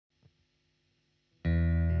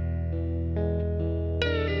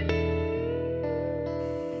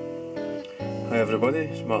Hi everybody,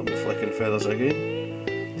 it's Martin the Flicking Feathers again.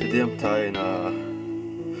 Today I'm tying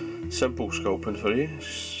a simple sculpin for you.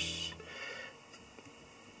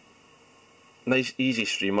 Nice easy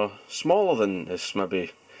streamer, smaller than is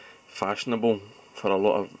maybe fashionable for a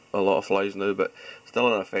lot of flies now, but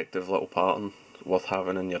still an effective little pattern worth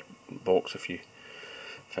having in your box if you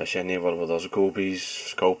fish anywhere where there's gobies,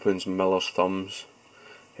 sculpins, miller's thumbs,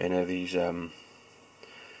 any of these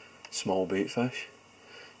small bait fish.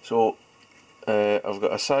 So I've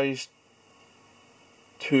got a size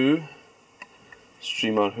 2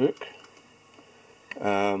 streamer hook.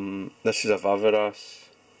 This is a Varivas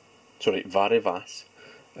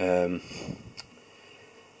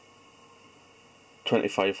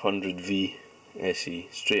 2500V SE,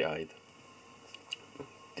 straight eyed.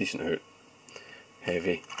 Decent hook,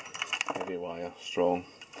 heavy wire, strong.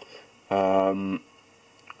 And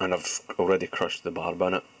I've already crushed the barb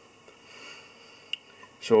in it.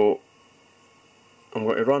 So I'm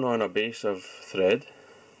going to run on a base of thread.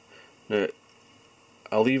 Now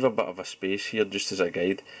I'll leave a bit of a space here just as a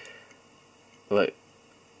guide, like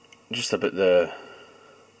just about the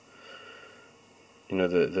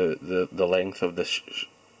the length of the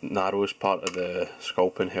narrowest part of the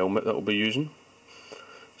sculpin helmet that we'll be using,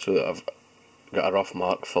 so that I've got a rough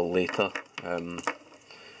mark for later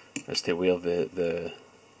as to where to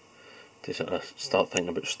sort of start thinking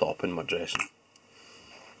about stopping my dressing.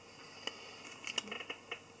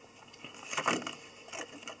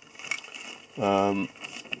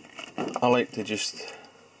 I like to just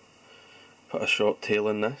put a short tail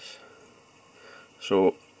in this,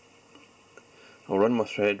 so I'll run my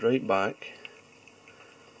thread right back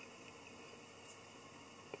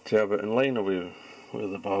to about in line with where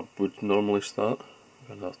the barb would normally start.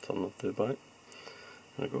 I'm going to turn the back.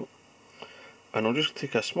 There we go. And I'll just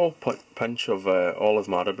take a small pinch of olive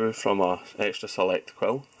marabou from a extra select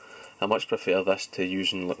quill. I much prefer this to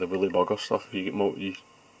using like the woolly bugger stuff. You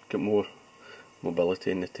get more mobility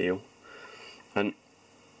in the tail, and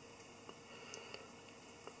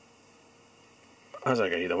as a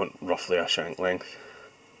guide I want roughly a shank length.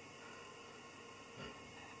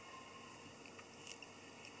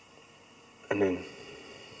 And then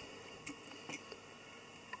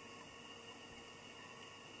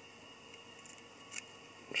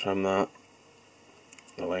trim that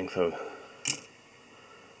the length of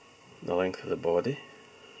the body,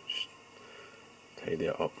 just tidy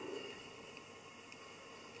it up.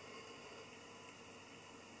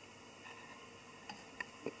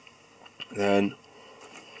 Then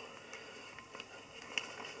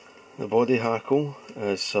the body hackle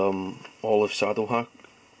is some olive saddle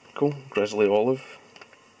hackle, grizzly olive.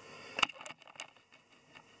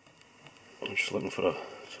 I'm just looking for a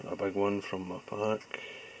sort of big one from my pack,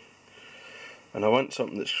 and I want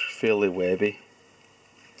something that's fairly webby.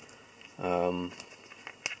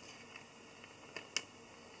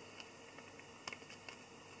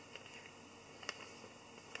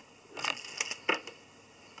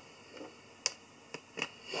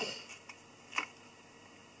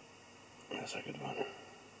 That's a good one.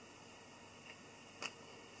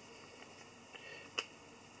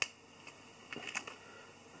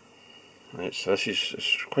 Right, so this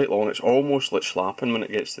is quite long. It's almost like slapping when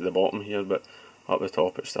it gets to the bottom here, but up the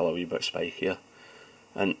top it's still a wee bit spikier.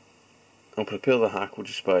 And I'll prepare the hackle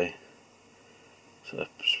just by sort of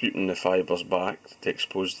sweeping the fibres back to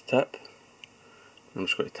expose the tip. I'm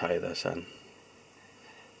just going to tie this in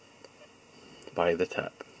by the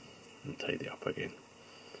tip and tidy up again.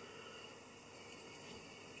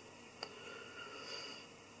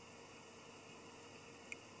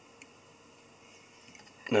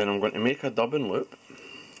 Then I'm going to make a dubbing loop,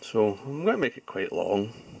 so I'm going to make it quite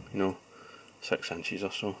long, 6 inches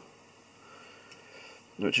or so,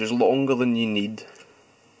 which is longer than you need,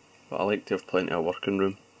 but I like to have plenty of working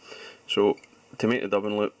room. So to make the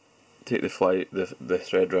dubbing loop, take the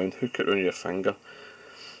thread round, hook it around your finger,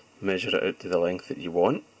 measure it out to the length that you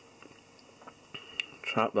want,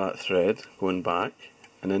 trap that thread going back,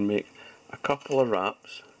 and then make a couple of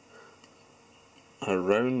wraps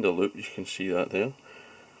around the loop. You can see that there.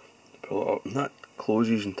 Pull it up, and that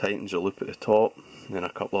closes and tightens the loop at the top, and then a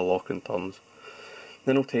couple of locking turns.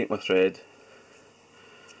 Then I'll take my thread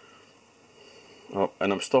up,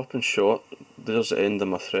 and I'm stopping short. There's the end of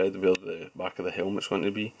my thread where the back of the helmet's going to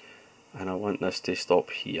be, and I want this to stop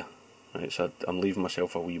here. Right, so I'm leaving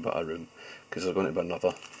myself a wee bit of room, because there's going to be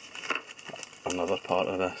another part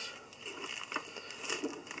of this.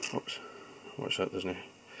 Oops, watch that, doesn't it?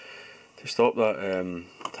 To stop that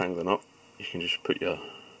tangling up, you can just put your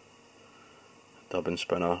dubbing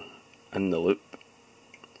spinner in the loop,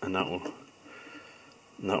 and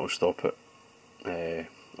that'll stop it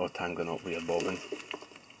or tangling up with your bobbin.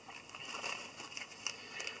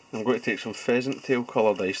 I'm going to take some pheasant tail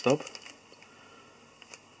colour dye stub.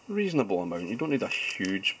 Reasonable amount, you don't need a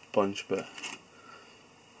huge bunch, but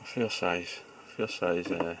a fair size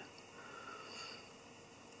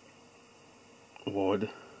wad.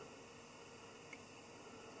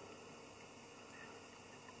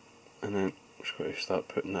 And then I'm just going to start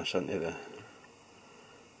putting this into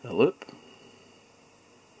the loop.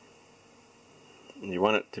 And you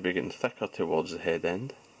want it to be getting thicker towards the head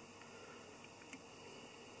end.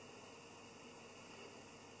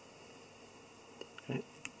 Okay.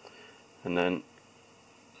 And then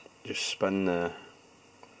just spin the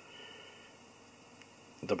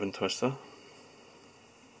dubbing twister.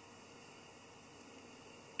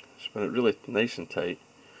 Spin it really nice and tight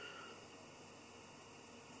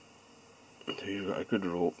until you've got a good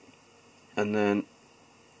rope, and then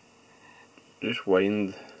just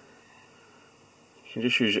wind. You can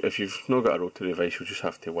just use it, if you've not got a rotary device, you'll just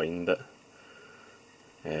have to wind it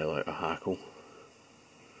like a hackle.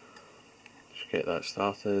 Just get that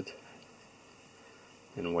started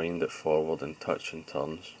and wind it forward and touch and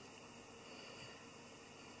turns,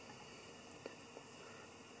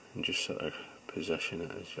 and just sort of position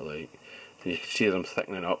it as you like. And you can see them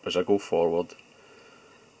thickening up as I go forward,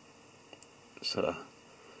 sort of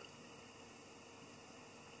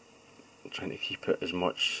trying to keep it as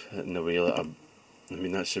much in the way that I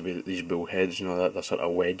mean that's the way that these bullheads, you know, that they're sort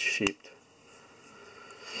of wedge shaped.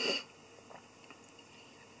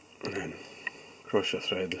 And then cross your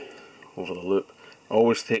thread over the loop.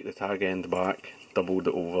 Always take the tag end back, doubled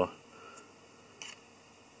it over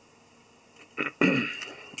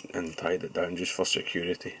and tied it down just for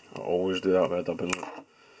security. I always do that with a dubbing loop.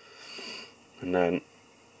 And then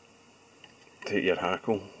take your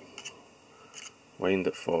hackle, wind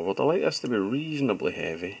it forward. I like this to be reasonably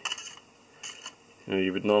heavy. You know,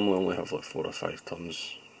 you would normally only have like 4 or 5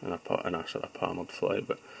 tons in a sort of palmered fly,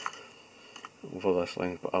 but over this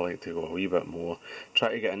length, but I like to go a wee bit more. Try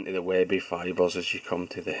to get into the webby fibres as you come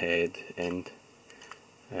to the head end.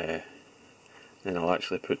 Then I'll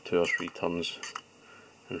actually put 2 or 3 tons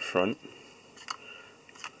in front.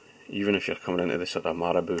 Even if you're coming into the sort of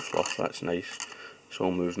marabou fluff, that's nice. It's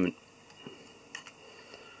all movement.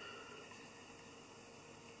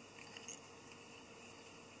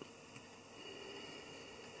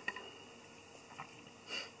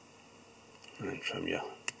 And then trim your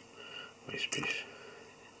waist piece.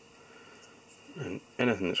 And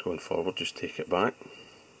anything that's going forward, just take it back.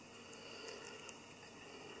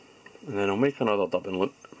 And then I'll make another dubbing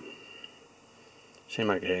loop.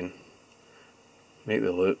 Same again. Make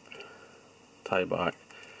the loop, tie back,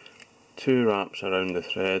 2 wraps around the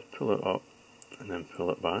thread, pull it up, and then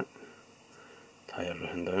pull it back. Tie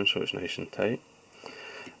everything down so it's nice and tight.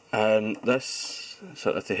 And this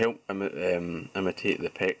sort of to help imitate the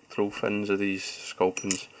pectoral fins of these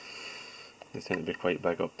sculpins. They tend to be quite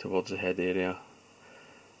big up towards the head area.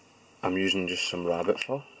 I'm using just some rabbit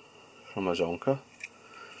fur from a Zonker,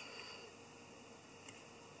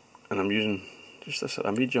 and I'm using just a sort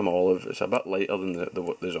of medium olive. It's a bit lighter than the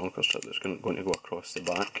Zonker strip that's going to go across the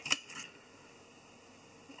back,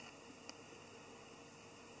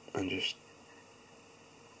 and just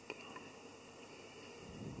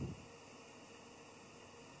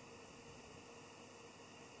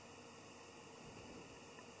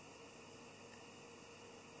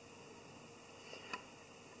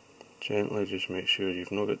gently just make sure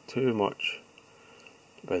you've not got too much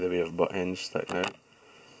by the way of butt ends sticking out.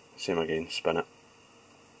 Same again, spin it,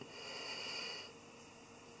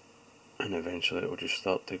 and eventually it will just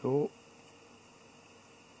start to go.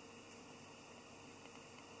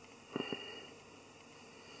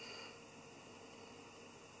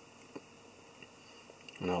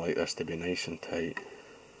 And I like this to be nice and tight.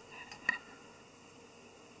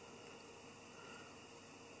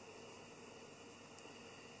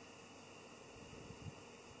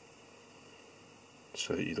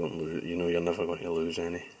 So that you don't lose, you know you're never going to lose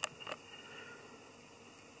any.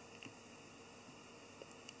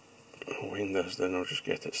 I'll wind this down, I'll just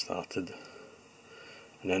get it started.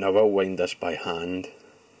 And then I will wind this by hand,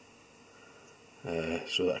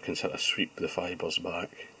 so that I can sort of sweep the fibres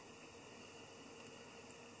back.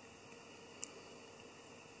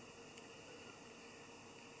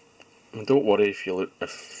 And don't worry if you're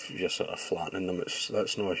sort of flattening them,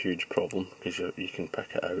 that's not a huge problem because you can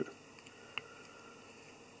pick it out.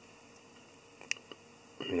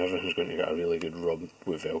 I mean, everything's going to get a really good rub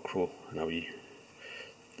with Velcro and a wee,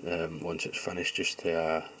 once it's finished, just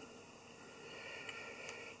to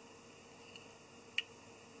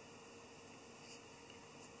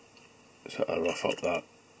sort of rough up that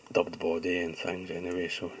dubbed body and things anyway,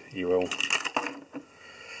 so you will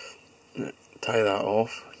tie that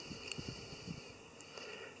off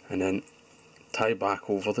and then tie back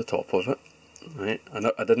over the top of it, right?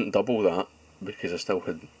 I didn't double that because I still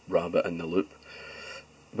had rabbit in the loop,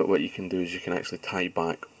 but what you can do is you can actually tie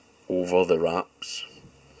back over the wraps,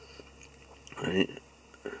 right,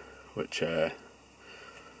 which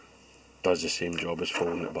does the same job as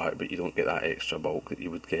folding it back, but you don't get that extra bulk that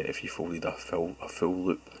you would get if you folded a full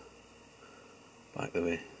loop back the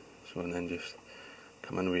way. So, and then just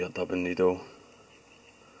come in with your dubbing needle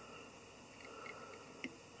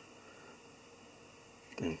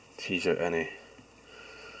and tease out any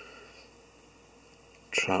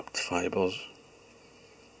trapped fibres.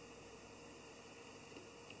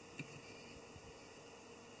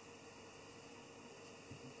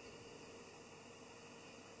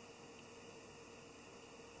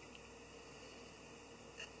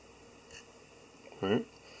 Right.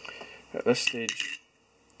 At this stage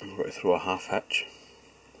I'm going to throw a half hitch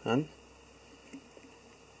in.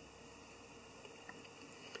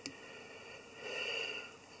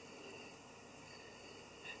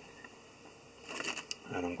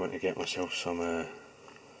 And I'm going to get myself some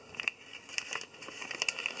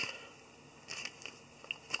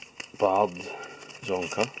barred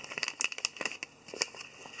Zonker,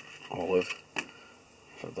 olive,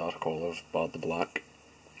 for dark olive, barred black,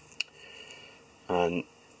 and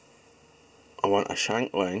I want a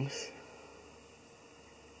shank length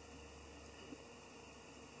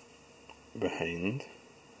behind,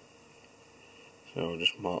 so I'll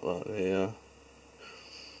just mark that there, and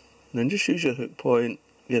then just use your hook point,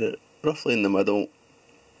 get it roughly in the middle,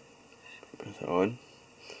 put it on,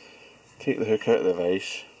 take the hook out of the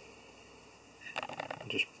vise and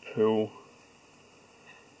just pull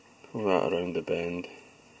that around the bend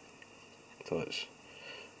until it's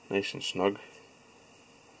nice and snug.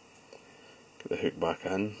 Get the hook back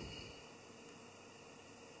in,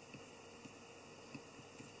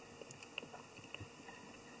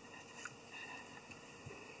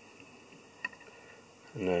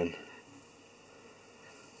 and then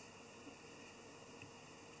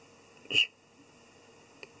just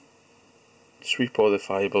sweep all the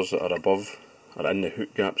fibres that are above or in the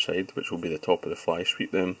hook gap side, which will be the top of the fly,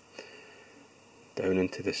 sweep them down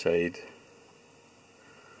into the side.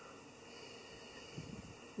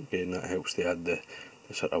 Again, that helps to add the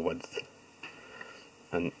sort of width,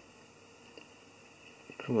 and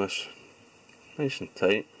pull this nice and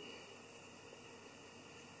tight.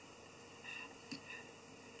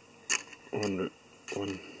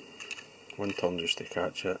 One turn just to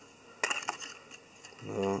catch it.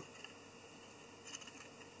 That.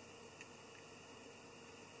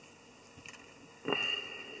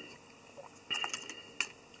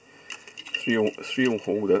 Three will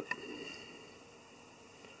hold it.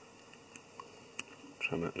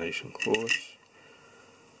 Trim it nice and close,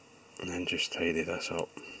 and then just tidy this up.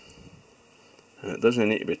 And it doesn't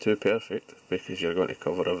need to be too perfect because you're going to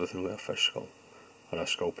cover everything with a fish skull or a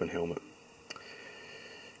sculpin helmet.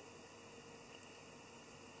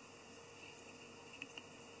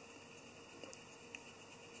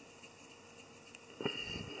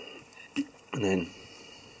 And then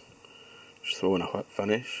just throw in a whip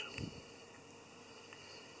finish.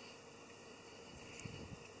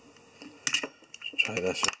 Try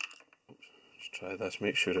this. Just try this.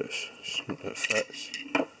 Make sure it fits.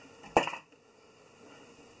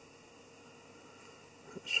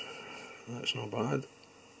 That's not bad.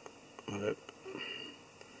 Right.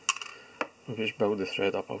 We'll just build the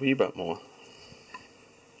thread up a wee bit more.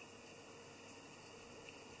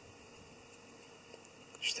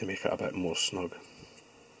 Just to make it a bit more snug.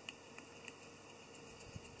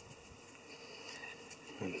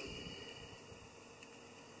 And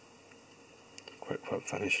quick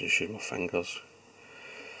finish, just use my fingers.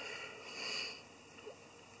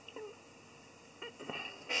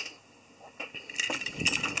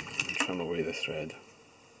 Trim away the thread.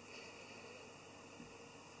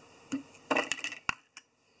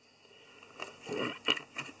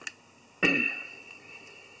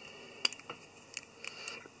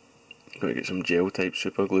 Going to get some gel type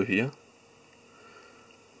super glue here.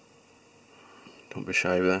 Don't be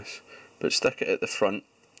shy with this, but stick it at the front.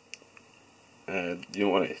 You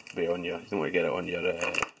don't want it to be on your. You don't want to get it on your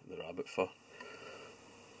the rabbit fur.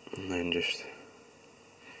 And then just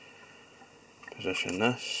position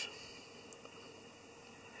this,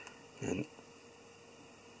 and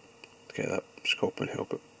get that scope and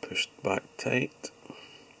help it pushed back tight.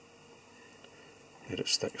 There it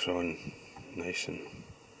sticks on nice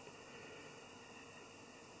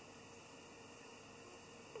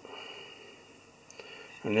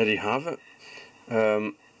and there you have it.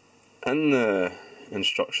 in the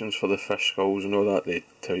instructions for the fish skulls and all that, they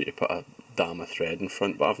tell you to put a dam of thread in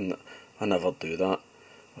front, but I never do that.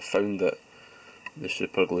 I found that the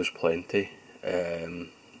super glue's plenty.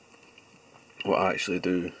 What I actually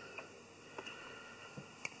do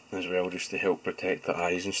as well, just to help protect the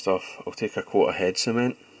eyes and stuff, I'll take a coat of head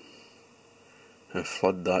cement and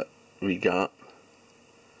flood that wee gap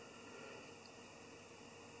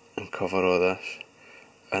and cover all this.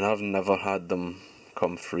 And I've never had them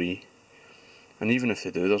come free, and even if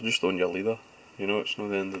they do, they're just on your leader, you know. It's not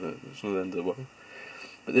the end of the world.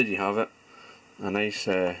 But there you have it, a nice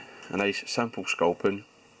simple sculpin,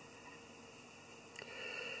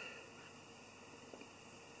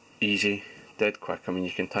 easy, dead quick. I mean,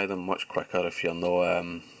 you can tie them much quicker if you're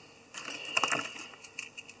not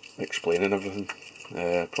explaining everything.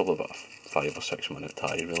 Probably about a 5 or 6 minute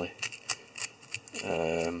tie, really.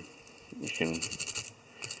 You can,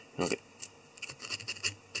 get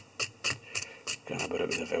going about it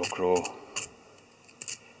with the Velcro.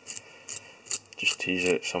 Just tease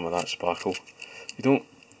out some of that sparkle. I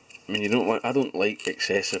don't like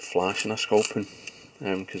excessive flash in a sculpin,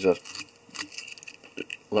 because they're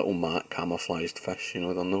little matte camouflaged fish, you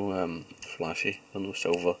know. They're no flashy, they're no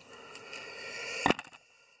silver.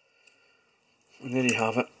 And there you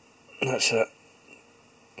have it. That's it.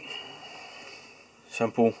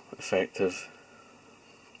 Simple, effective.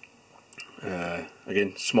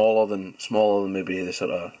 Again, smaller than maybe the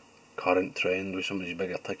sort of current trend with some of these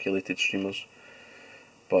big articulated streamers,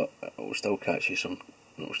 but it will still catch you some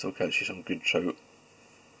good trout.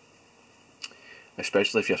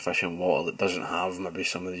 Especially if you're fishing water that doesn't have maybe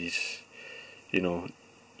some of these, you know,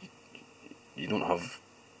 you don't have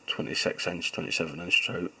 26 inch, 27 inch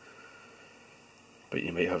trout, but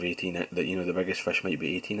you might have 18, that, you know, the biggest fish might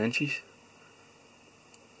be 18 inches.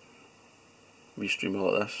 Wee streamer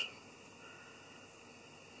like this.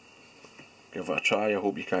 Give it a try. I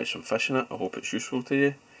hope you catch some fish in it. I hope it's useful to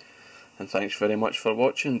you. And thanks very much for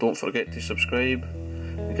watching. Don't forget to subscribe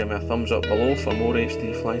and give me a thumbs up below for more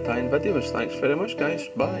HD fly tying videos. Thanks very much, guys.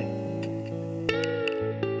 Bye.